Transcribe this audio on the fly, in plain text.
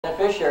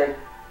beneficiary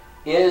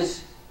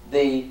is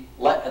the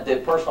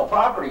personal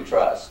property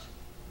trust,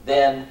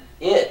 then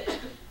it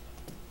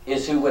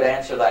is who would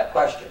answer that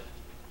question.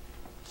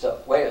 So,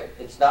 wait,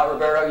 it's not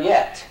Roberto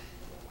yet.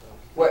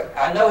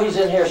 I know he's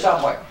in here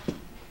somewhere.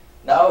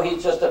 No,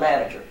 he's just a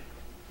manager.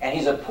 And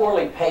he's a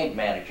poorly paid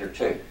manager,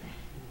 too.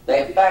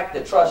 In fact,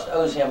 the trust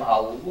owes him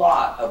a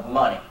lot of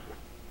money.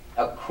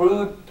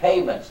 Accrued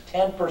payments,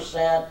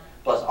 10%,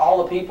 plus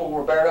all the people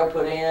Roberto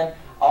put in,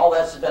 all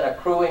that's been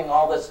accruing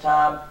all this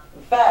time.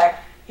 In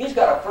fact, he's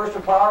got a first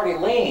priority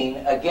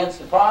lien against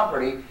the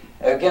property,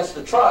 against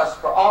the trust,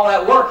 for all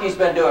that work he's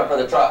been doing for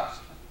the trust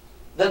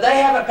that they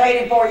haven't paid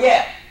him for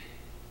yet.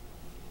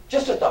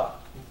 Just a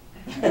thought.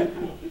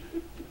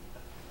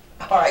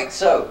 All right,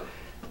 so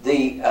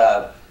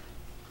the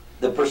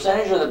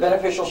percentage of the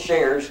beneficial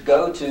shares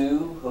go to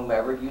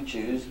whomever you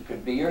choose. It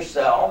could be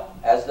yourself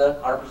as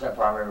the 100%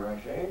 primary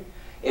beneficiary.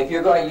 If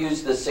you're going to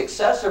use the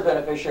successor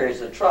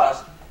beneficiaries of the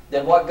trust,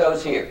 then what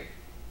goes here?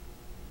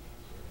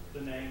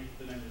 The name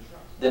of the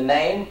trust. The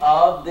name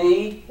of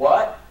the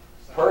what?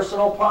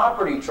 Personal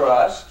property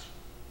trust,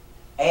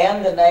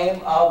 and the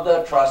name of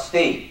the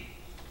trustee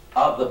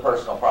of the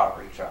personal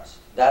property trust.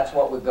 That's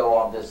what would go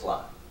on this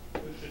line.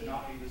 It should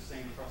not be the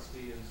same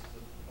trustee as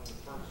the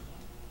first one,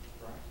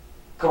 right?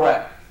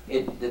 Correct.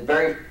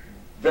 Very,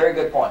 very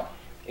good point.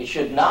 It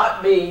should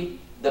not be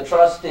the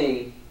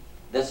trustee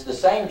that's the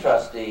same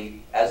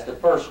trustee as the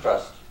first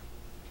trust.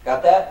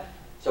 Got that?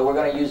 So we're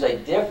going to use a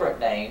different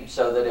name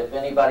so that if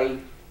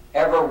anybody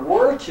ever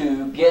were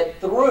to get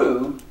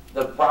through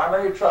the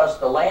primary trust,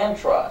 the land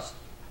trust,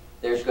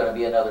 there's going to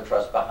be another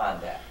trust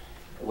behind that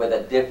with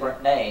a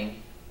different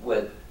name.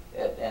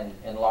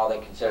 In law, they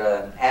consider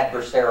that an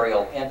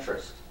adversarial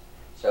interest.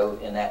 So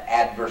in that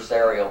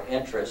adversarial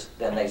interest,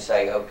 then they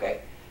say,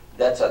 okay,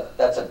 that's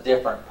a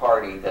different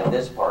party than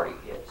this party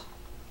is.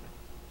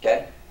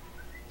 Okay?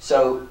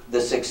 So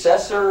the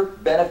successor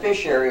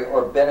beneficiary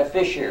or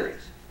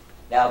beneficiaries.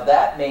 Now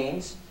that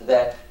means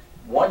that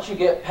once you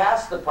get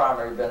past the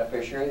primary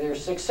beneficiary,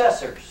 there's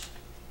successors.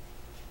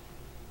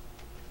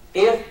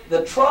 If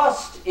the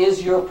trust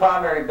is your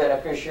primary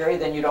beneficiary,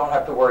 then you don't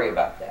have to worry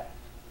about that.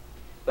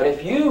 But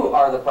if you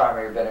are the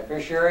primary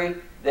beneficiary,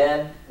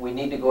 then we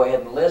need to go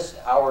ahead and list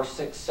our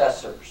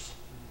successors.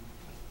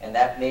 And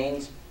that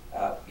means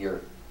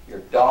your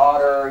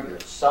daughter, your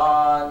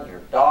son, your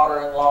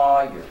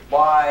daughter-in-law, your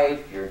wife,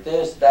 your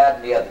this, that,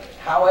 and the other.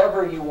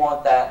 However you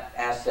want that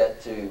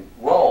asset to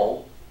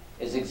roll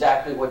is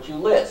exactly what you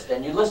list.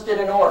 And you list it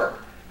in order.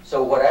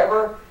 So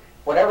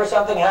whenever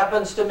something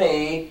happens to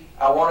me,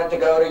 I want it to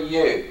go to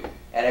you.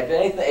 And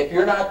if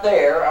you're not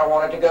there, I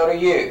want it to go to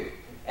you.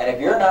 And if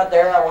you're not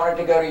there, I want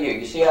it to go to you.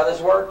 You see how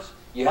this works?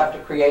 You have to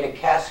create a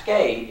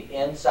cascade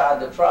inside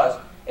the trust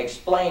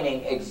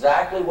explaining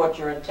exactly what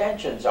your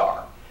intentions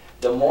are.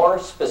 The more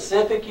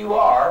specific you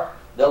are,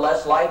 the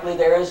less likely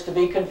there is to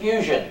be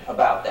confusion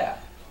about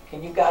that.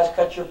 Can you guys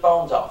cut your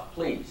phones off,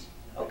 please?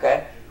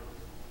 Okay?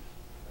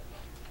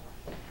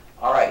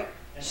 All right.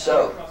 And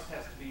so the trust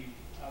has to be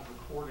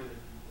recorded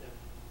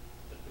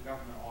at the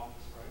government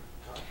office,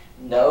 right?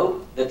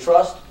 No, the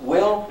trust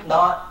will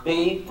not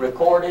be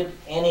recorded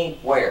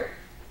anywhere.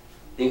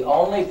 The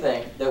only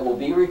thing that will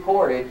be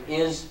recorded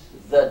is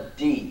the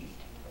deed.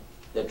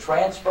 The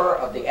transfer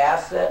of the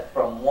asset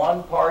from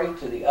one party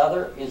to the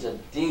other is a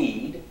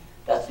deed.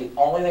 That's the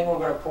only thing we're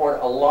going to record,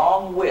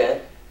 along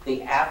with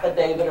the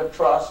affidavit of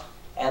trust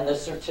and the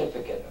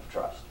certificate of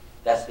trust.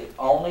 That's the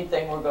only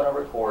thing we're going to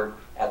record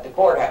at the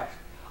courthouse.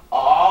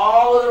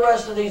 All of the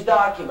rest of these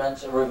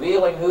documents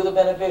revealing who the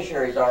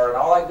beneficiaries are and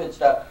all that good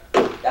stuff,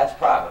 that's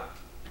private.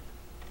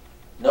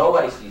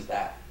 Nobody sees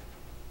that.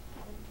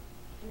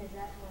 And is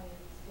that why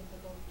it's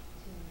difficult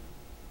to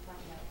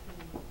find out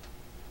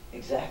who?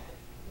 Exactly.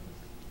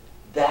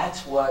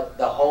 That's what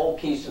the whole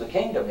Keys to the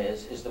Kingdom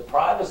is the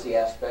privacy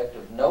aspect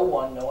of no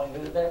one knowing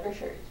who the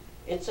beneficiary is.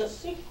 It's a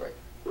secret.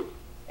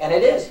 And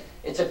it is.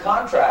 It's a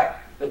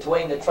contract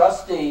between the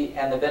trustee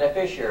and the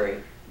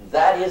beneficiary.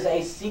 That is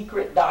a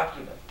secret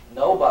document.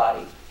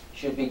 Nobody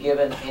should be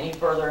given any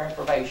further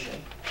information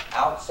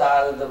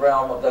outside of the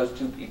realm of those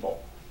two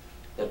people,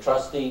 the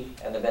trustee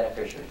and the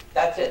beneficiary.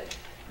 That's it.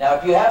 Now,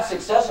 if you have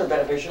successor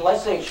beneficiaries,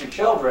 let's say it's your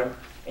children,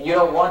 and you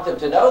don't want them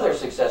to know they're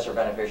successor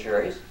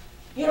beneficiaries,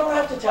 you don't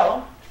have to tell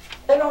them.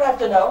 They don't have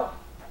to know.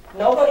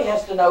 Nobody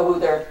has to know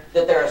that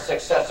they're a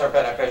successor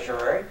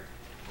beneficiary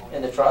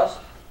in the trust.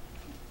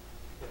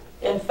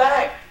 In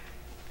fact,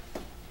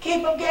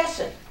 keep them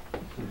guessing.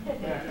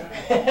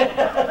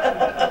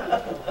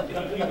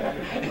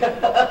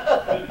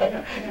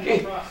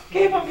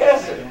 keep them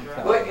guessing.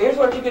 Well, here's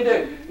what you can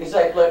do. You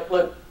say,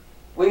 look,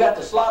 we got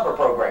the slobber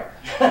program.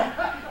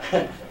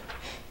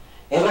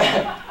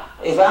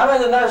 If I'm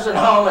in the nursing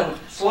home and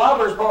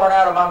slobber's pouring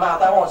out of my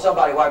mouth, I want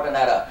somebody wiping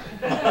that up.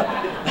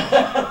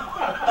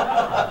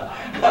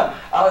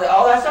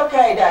 Oh, that's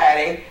okay,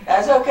 Daddy.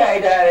 That's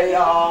okay, Daddy.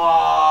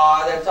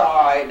 Oh, that's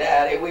all right,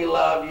 Daddy. We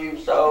love you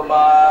so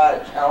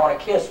much. I want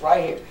to kiss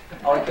right here.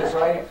 I want to kiss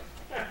right here.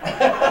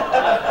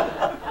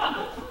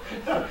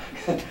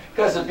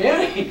 Because the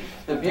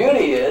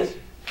beauty is,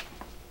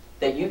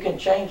 that you can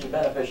change the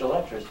beneficial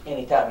interest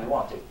anytime you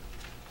want to.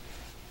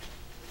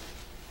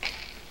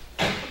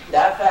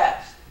 That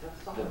fast,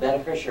 the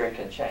beneficiary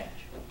can change.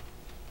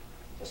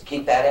 Just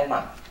keep that in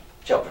mind,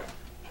 children.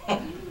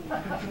 But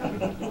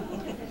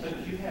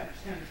if you have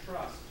 10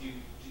 trusts,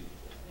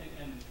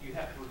 and you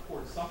have to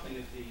record something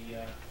at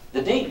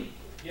The deed.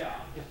 yeah,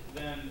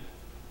 then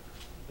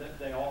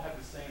they all have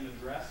the same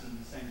address and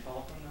the same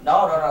telephone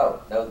number?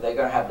 No, they're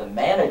going to have the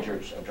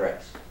manager's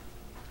address.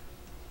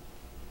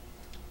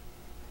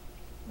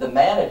 The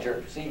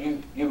manager,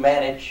 see, you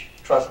manage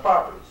trust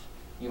properties.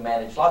 You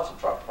manage lots of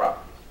trust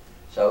properties.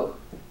 So,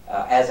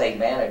 as a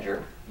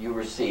manager, you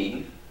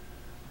receive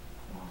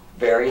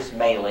various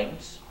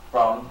mailings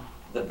from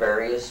the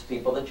various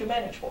people that you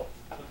manage for.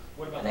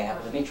 What about And they the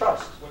happen to personal- be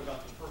trusts. What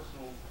about the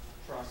personal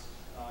trust?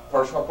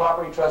 Personal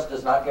property trust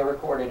does not get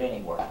recorded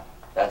anywhere.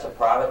 That's a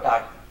private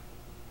document.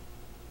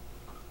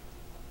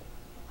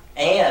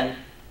 And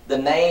the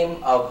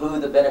name of who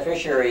the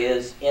beneficiary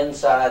is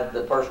inside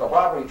the personal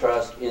property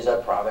trust is a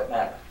private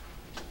matter.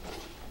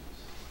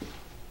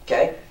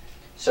 Okay?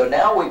 So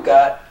now we've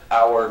got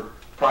our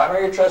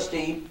primary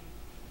trustee,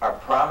 our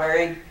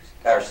primary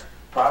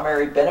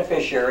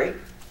beneficiary.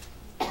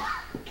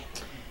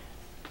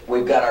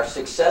 We've got our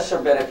successor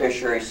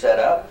beneficiary set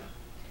up.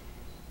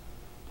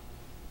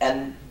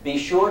 And be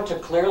sure to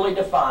clearly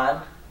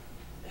define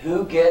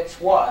who gets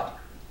what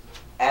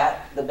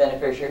at the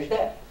beneficiary's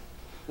death.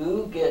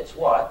 Who gets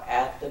what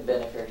at the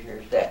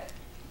beneficiary's death.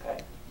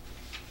 Okay?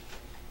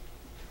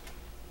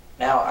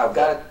 Now, I've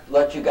got to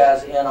let you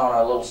guys in on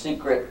a little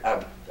secret.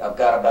 I've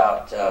got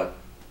about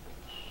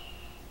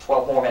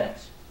 12 more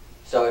minutes.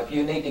 So if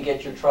you need to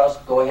get your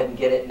trust, go ahead and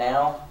get it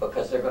now,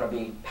 because they're going to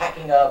be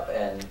packing up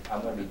and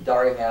I'm going to be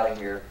darting out of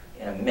here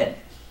in a minute.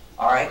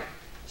 All right?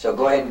 So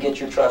go ahead and get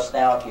your trust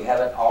now if you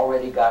haven't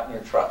already gotten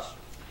your trust.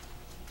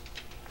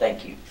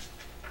 Thank you.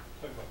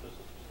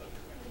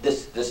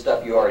 This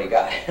stuff you already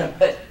got,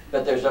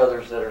 but there's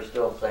others that are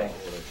still saying.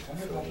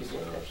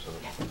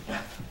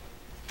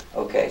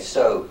 Okay,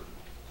 so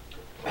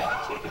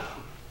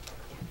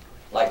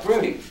like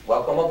Rudy,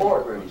 welcome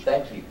aboard, Rudy.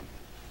 Thank you.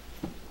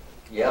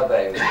 Yeah,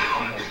 baby,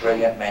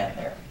 brilliant man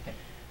there.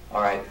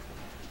 All right.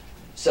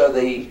 So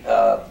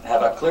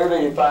have I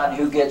clearly defined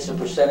who gets a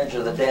percentage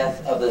of the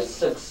death of the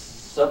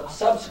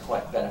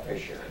subsequent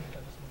beneficiary?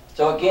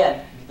 So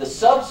again, the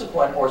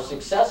subsequent or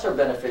successor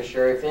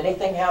beneficiary, if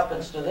anything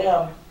happens to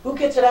them, who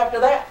gets it after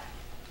that?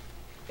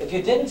 If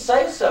you didn't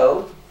say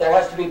so, there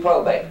has to be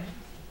probate.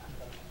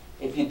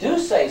 If you do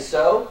say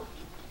so,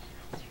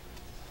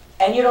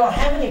 and you don't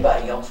have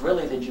anybody else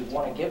really that you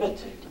want to give it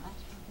to,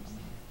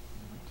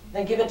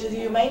 then give it to the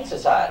Humane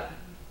Society.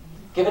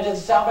 Give it to the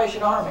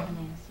Salvation Army.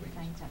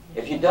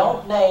 If you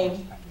don't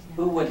name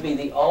who would be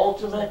the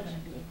ultimate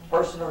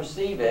person to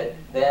receive it,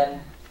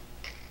 then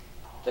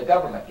the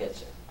government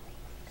gets it.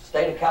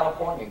 State of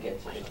California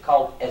gets it. It's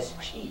called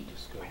escheat.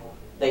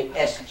 They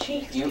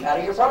escheat you out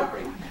of your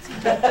property.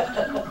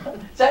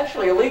 It's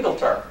actually a legal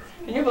term.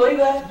 Can you believe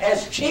that?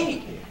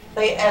 Escheat.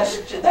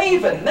 They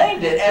even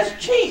named it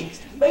escheat.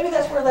 Maybe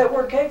that's where that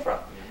word came from.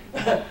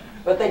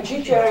 But they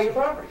cheat you out of your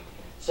property.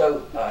 So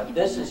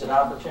this is an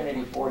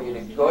opportunity for you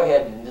to go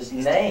ahead and just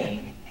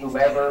name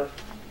whomever.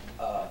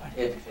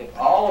 If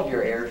all of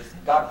your heirs,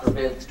 God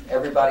forbid,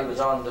 everybody was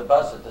on the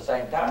bus at the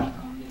same time,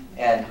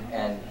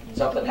 and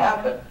something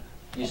happened,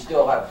 you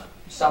still have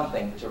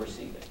something to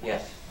receive it.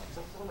 Yes?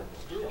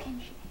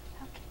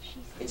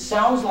 It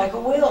sounds like a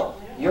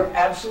will. You're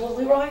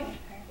absolutely right.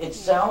 It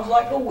sounds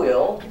like a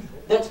will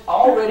that's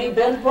already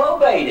been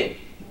probated.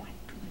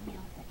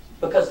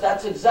 Because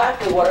that's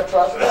exactly what a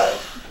trust does.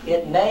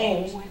 It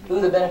names who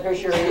the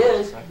beneficiary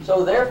is,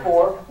 so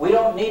therefore, we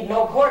don't need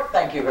no court,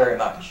 thank you very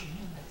much.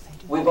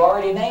 We've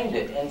already named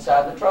it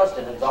inside the trust,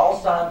 and it's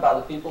all signed by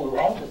the people who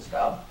own the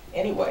stuff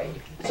anyway,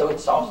 so it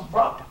solves the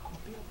problem.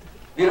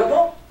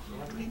 Beautiful?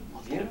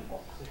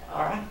 Beautiful.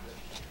 All right.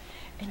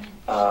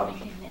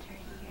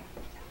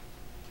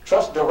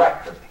 Trust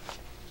director.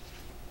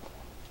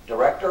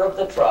 Director of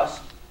the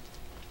trust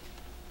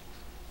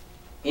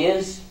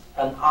is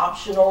an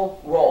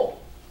optional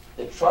role.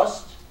 The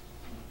trust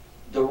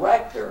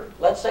director,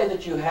 let's say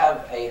that you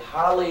have a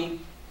highly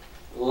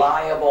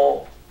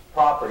liable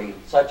property,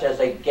 such as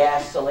a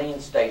gasoline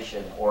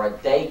station or a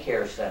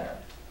daycare center,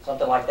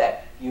 something like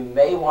that. You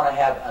may want to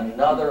have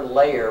another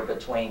layer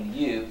between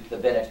you, the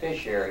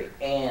beneficiary,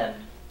 and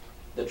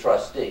the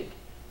trustee.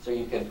 So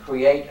you can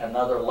create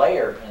another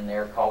layer in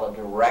there called a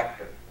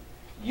director.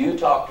 You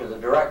talk to the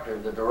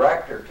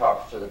director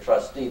talks to the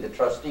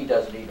trustee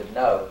doesn't even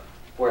know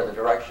where the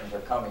directions are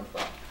coming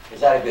from.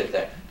 Is that a good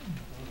thing?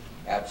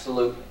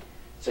 Absolutely.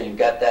 So you've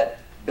got that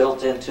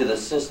built into the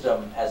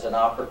system as an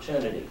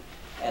opportunity,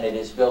 and it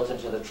is built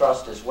into the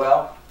trust as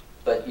well.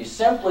 But you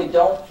simply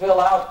don't fill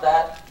out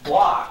that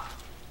block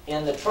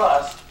in the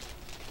trust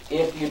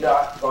if you're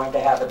not going to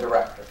have a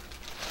director.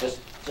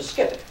 Just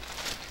skip it.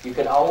 You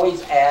can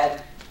always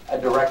add a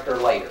director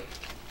later.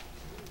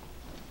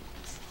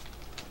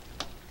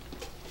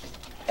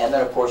 And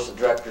then, of course, the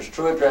director's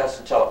true address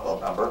and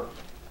telephone number.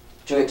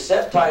 To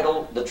accept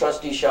title, the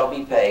trustee shall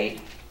be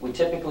paid. We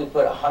typically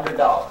put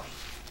 $100,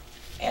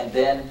 and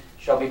then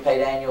shall be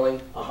paid annually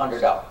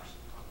 $100.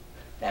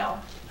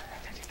 Now,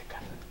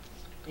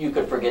 you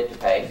could forget to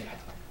pay,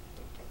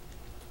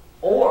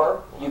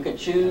 or you could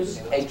choose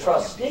a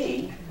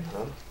trustee.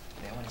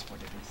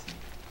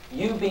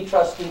 You be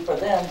trustee for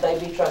them, they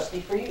be trustee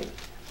for you.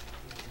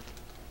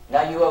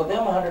 Now you owe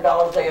them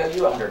 $100, they owe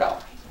you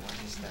 $100.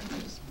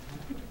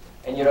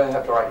 And you don't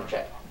have to write a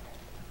check.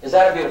 Is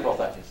that a beautiful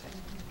thing?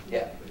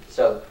 Yeah.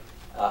 So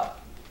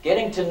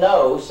getting to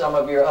know some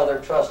of your other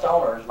trust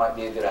owners might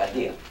be a good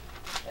idea.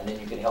 And then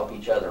you can help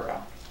each other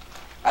out.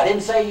 I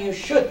didn't say you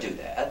should do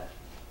that.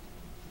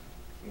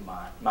 You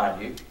might,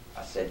 mind you,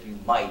 I said you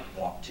might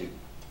want to.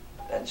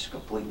 That's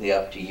completely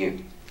up to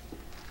you.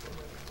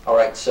 All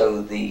right,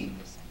 so the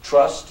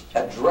trust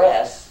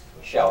address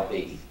shall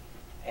be,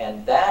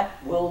 and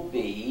that will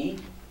be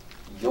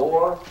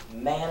your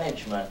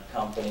management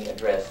company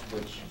address,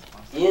 which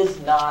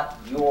is not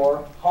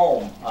your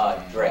home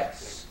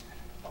address.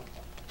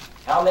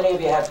 How many of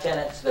you have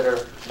tenants that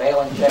are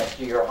mailing checks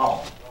to your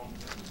home?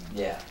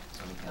 Yeah,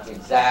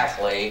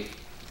 exactly.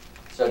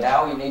 So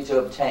now you need to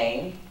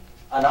obtain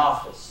an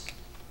office.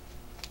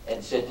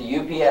 It's at the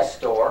UPS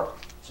store.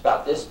 It's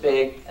about this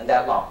big and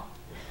that long.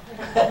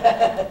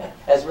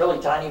 Has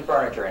really tiny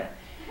furniture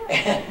in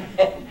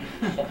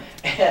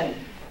it.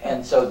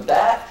 And so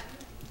that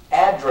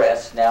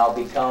address now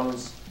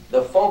becomes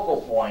the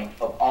focal point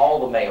of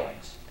all the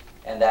mailings.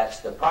 And that's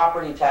the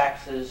property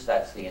taxes,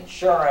 that's the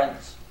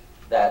insurance,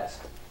 that's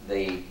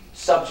the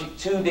subject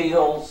to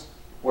deals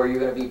where you're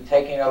going to be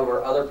taking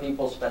over other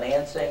people's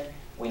financing.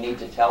 We need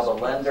to tell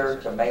the lender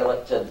to mail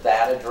it to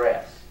that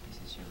address.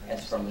 And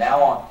from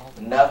now on,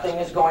 nothing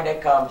is going to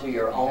come to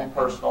your own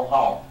personal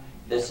home.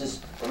 This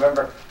is,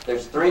 remember,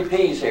 there's 3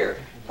 P's here: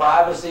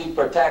 privacy,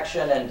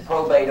 protection, and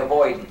probate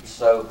avoidance.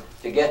 So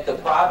to get the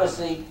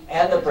privacy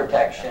and the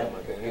protection,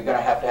 you're going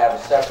to have a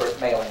separate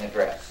mailing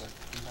address.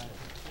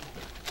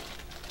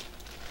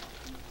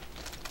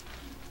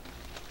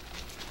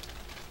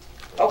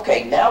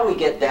 Okay, now we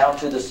get down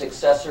to the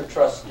successor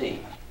trustee.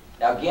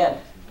 Now again,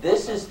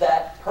 this is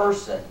that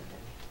person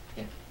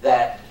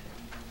that,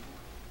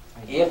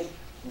 if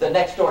the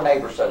next door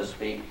neighbor, so to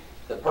speak,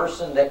 the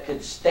person that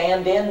could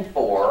stand in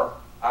for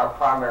our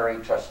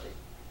primary trustee.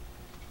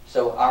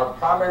 So our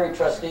primary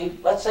trustee,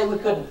 let's say we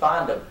couldn't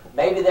find them.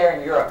 Maybe they're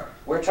in Europe.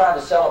 We're trying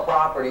to sell a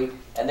property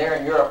and they're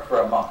in Europe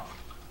for a month.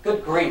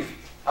 Good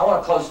grief, I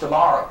want to close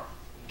tomorrow.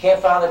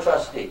 Can't find the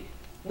trustee.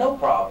 No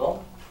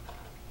problem.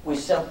 We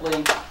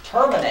simply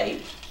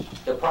terminate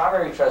the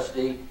primary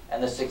trustee,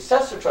 and the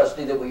successor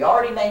trustee that we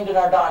already named in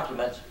our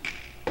documents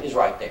is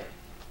right there.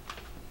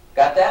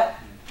 Got that?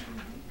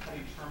 How do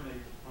you terminate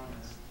the primary?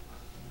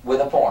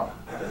 With a form.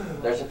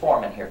 There's a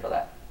form in here for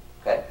that.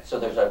 Okay? So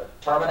there's a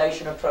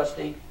termination of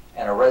trustee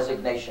and a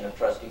resignation of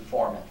trustee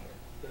form in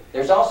here.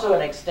 There's also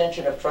an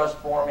extension of trust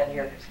form in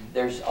here.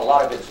 There's a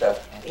lot of good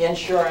stuff.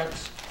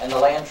 Insurance and the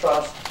land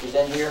trust is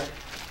in here.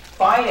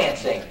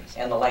 Financing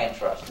and the land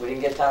trust. We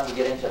didn't get time to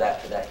get into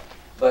that today.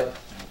 But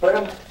put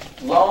them,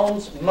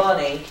 loans,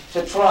 money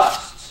to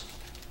trusts.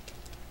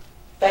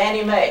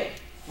 Fannie Mae,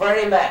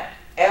 Freddie Mac,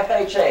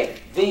 FHA,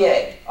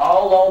 VA,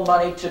 all loan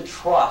money to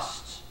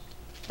trusts.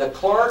 The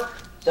clerk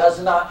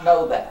does not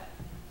know that.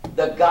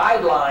 The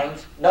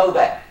guidelines know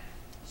that.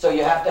 So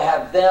you have to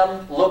have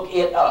them look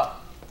it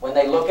up. When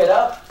they look it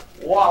up,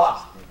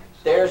 voila,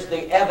 there's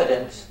the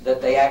evidence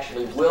that they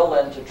actually will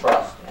lend to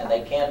trust, and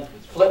they can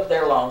flip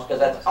their loans, because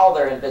that's all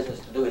they're in business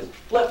to do, is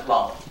flip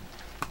loans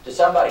to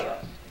somebody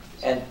else.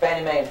 And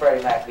Fannie Mae and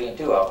Freddie Mac being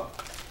 2 of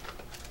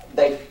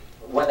them.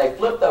 When they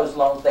flip those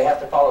loans, they have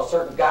to follow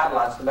certain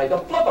guidelines to make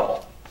them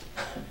flippable.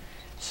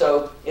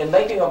 So in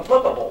making them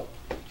flippable,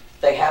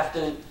 they have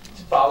to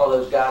follow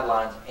those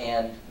guidelines,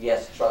 and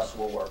yes, trust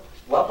will work.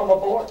 Welcome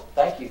aboard.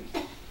 Thank you.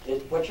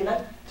 What's your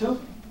name?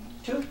 Tu?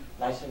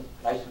 Nice to meet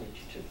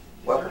you, Tu.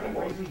 Welcome Is there any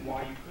aboard. reason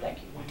why you couldn't, Thank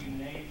you. when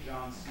you named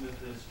John Smith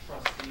as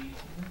trustee,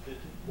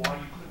 why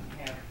you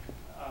couldn't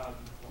have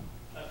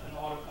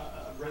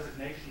a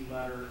resignation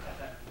letter at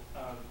that,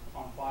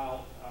 on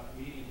file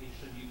immediately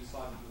should you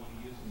decide that you want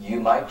to use it? You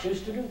might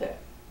choose to do that.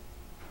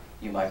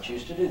 You might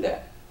choose to do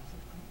that.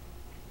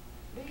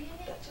 Do you need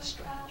That's a to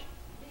strategy.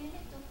 do you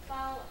need to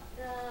file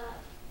the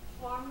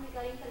form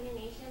regarding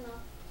termination of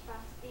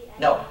trustee?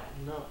 No.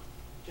 No.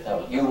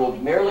 No, you will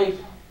merely,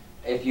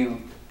 if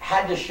you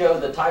had to show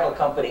the title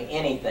company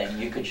anything,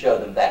 you could show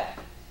them that.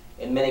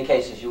 In many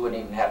cases, you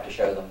wouldn't even have to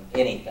show them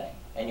anything.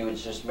 And you would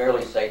just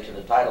merely say to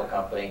the title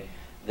company,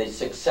 the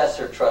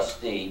successor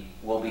trustee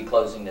will be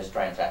closing this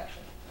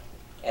transaction.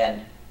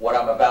 And what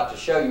I'm about to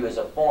show you is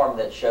a form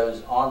that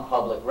shows on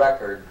public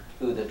record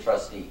who the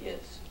trustee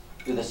is,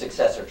 who the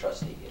successor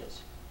trustee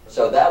is.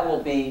 So that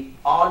will be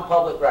on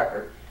public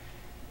record.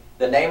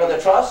 The name of the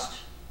trust,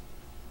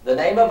 the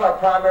name of our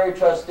primary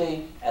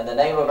trustee, and the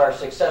name of our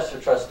successor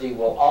trustee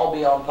will all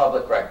be on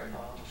public record.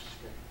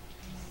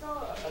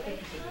 So I think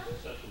you said the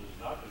successor was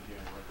not going to be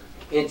on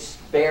record. It's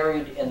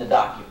buried in the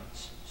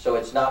documents. So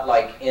it's not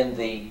like in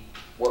the,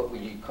 what would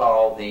you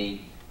call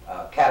the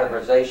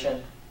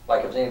categorization.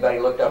 Like if anybody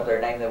looked up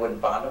their name, they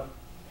wouldn't find them.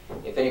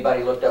 If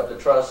anybody looked up the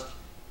trust,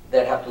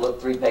 they'd have to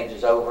look 3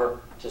 pages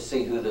over to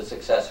see who the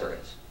successor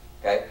is.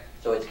 Okay?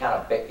 So it's kind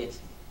of,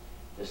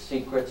 the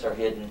secrets are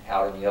hidden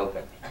out in the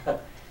open,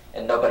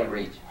 and nobody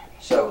reads.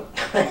 So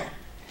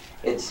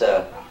it's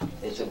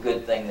a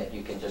good thing that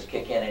you can just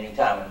kick in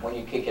anytime. And when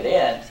you kick it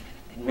in,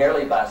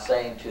 merely by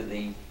saying to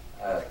the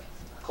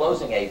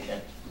closing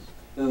agent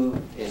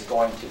who is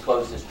going to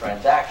close this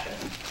transaction,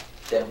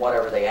 then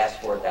whatever they ask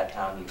for at that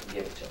time, you can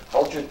give it to them.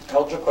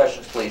 Hold your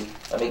questions, please.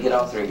 Let me get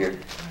on through here.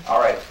 All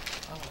right.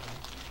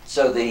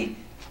 So the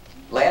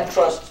land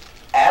trust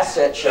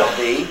asset shall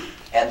be,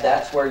 and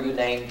that's where you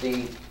name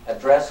the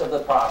address of the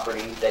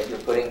property that you're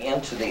putting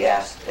into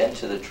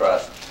the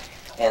trust,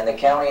 and the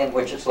county in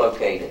which it's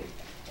located.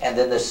 And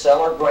then the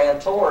seller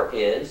grantor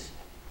is,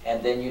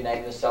 and then you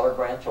name the seller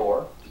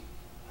grantor.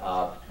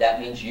 That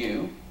means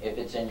you, if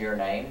it's in your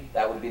name.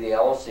 That would be the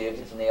LLC if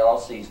it's in the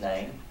LLC's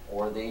name,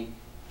 or the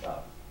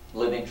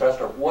living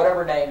trust, or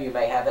whatever name you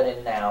may have it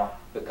in now,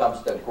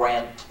 becomes the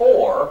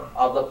grantor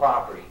of the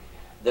property.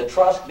 The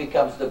trust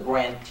becomes the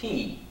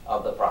grantee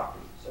of the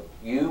property. So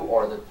you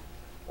or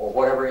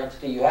whatever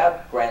entity you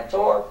have,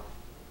 grantor.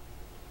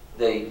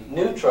 The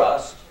new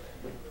trust,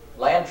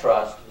 land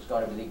trust, is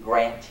going to be the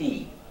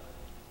grantee.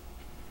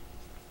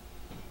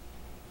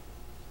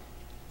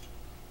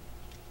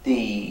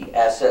 The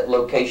asset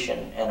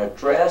location and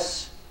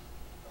address,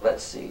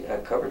 let's see, I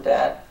covered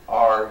that.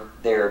 Are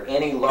there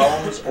any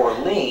loans or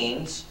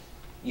liens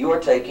you are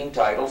taking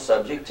title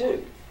subject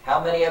to?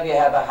 How many of you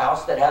have a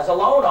house that has a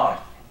loan on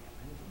it?